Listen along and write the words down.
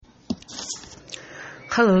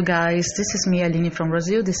Hello, guys. This is me, Aline from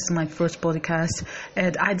Brazil. This is my first podcast,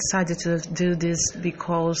 and I decided to do this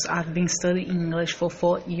because I've been studying English for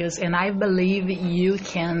 4 years, and I believe you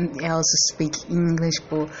can also speak English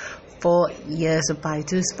for 4 years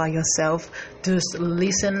by yourself. Just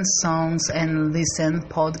listen songs and listen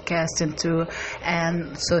podcasts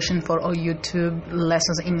and searching for all YouTube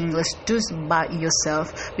lessons in English just by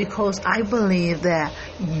yourself, because I believe that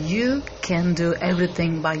you can do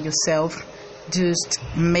everything by yourself. Just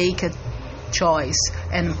make a choice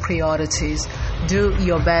and priorities. Do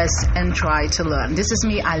your best and try to learn. This is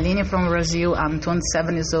me, Aline from Brazil. I'm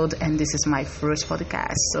 27 years old, and this is my first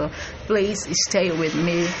podcast. So please stay with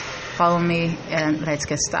me, follow me, and let's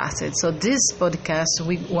get started. So this podcast,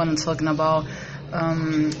 we want to talk about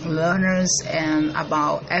learners and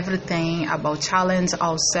about everything, about challenge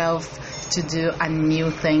ourselves to do a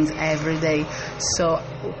new things every day. So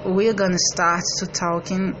we're gonna start to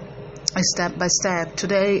talking step by step.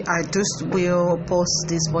 Today I just will post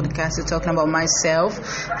this podcast talking about myself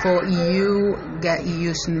for you get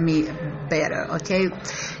used to me better. Okay,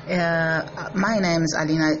 my name is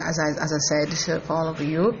Alina, as I said for all of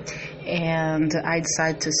you, and I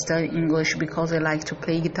decided to study English because I like to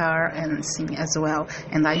play guitar and sing as well,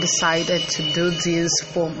 and I decided to do this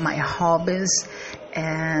for my hobbies.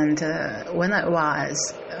 And when I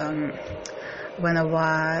was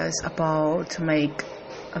about to make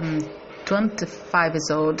 25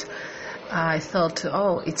 years old, I thought,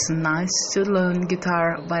 it's nice to learn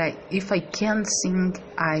guitar, but if I can't sing,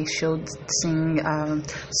 I should sing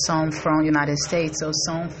song from United States, or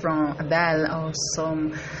song from Adele, or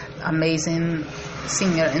some amazing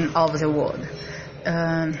singer in all over the world.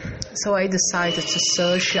 So I decided to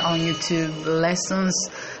search on YouTube lessons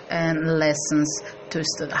to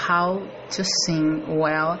study how to sing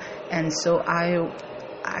well, and so I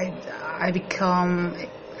become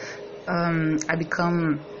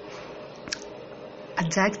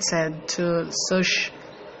addicted to search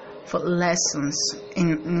for lessons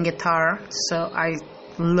in guitar. So I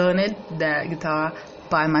learned the guitar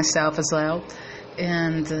by myself as well,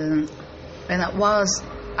 and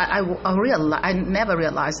I never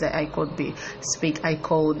realized that I could speak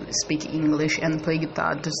English and play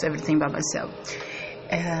guitar, just everything by myself.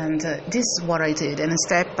 And this is what I did, and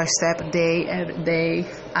step by step, day every day,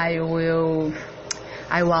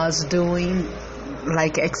 I was doing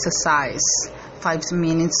like exercise, 5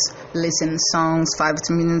 minutes listening songs, 5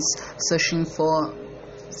 minutes searching for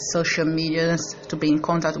social media to be in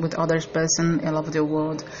contact with other person all over the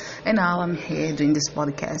world. And now I'm here doing this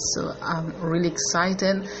podcast, so I'm really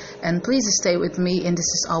excited, and please stay with me. And this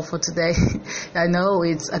is all for today. I know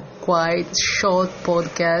it's a quite short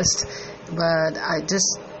podcast, but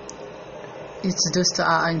it's just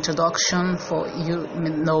an introduction for you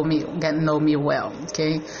get know me well.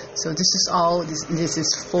 Okay, so this is all. This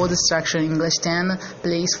is for Distraction English 10.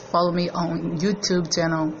 Please follow me on YouTube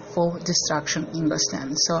channel for Distraction English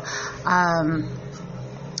 10. So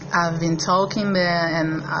I've been talking there,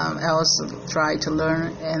 and I also try to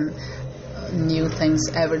learn and new things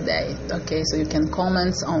every day. Okay, so you can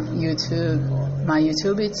comment on YouTube. My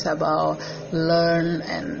YouTube, it's about learn,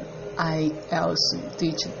 and I also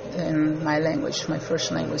teach in my language, my first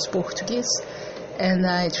language, Portuguese, and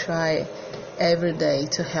I try every day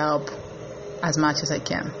to help as much as I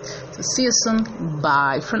can. So see you soon.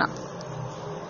 Bye for now.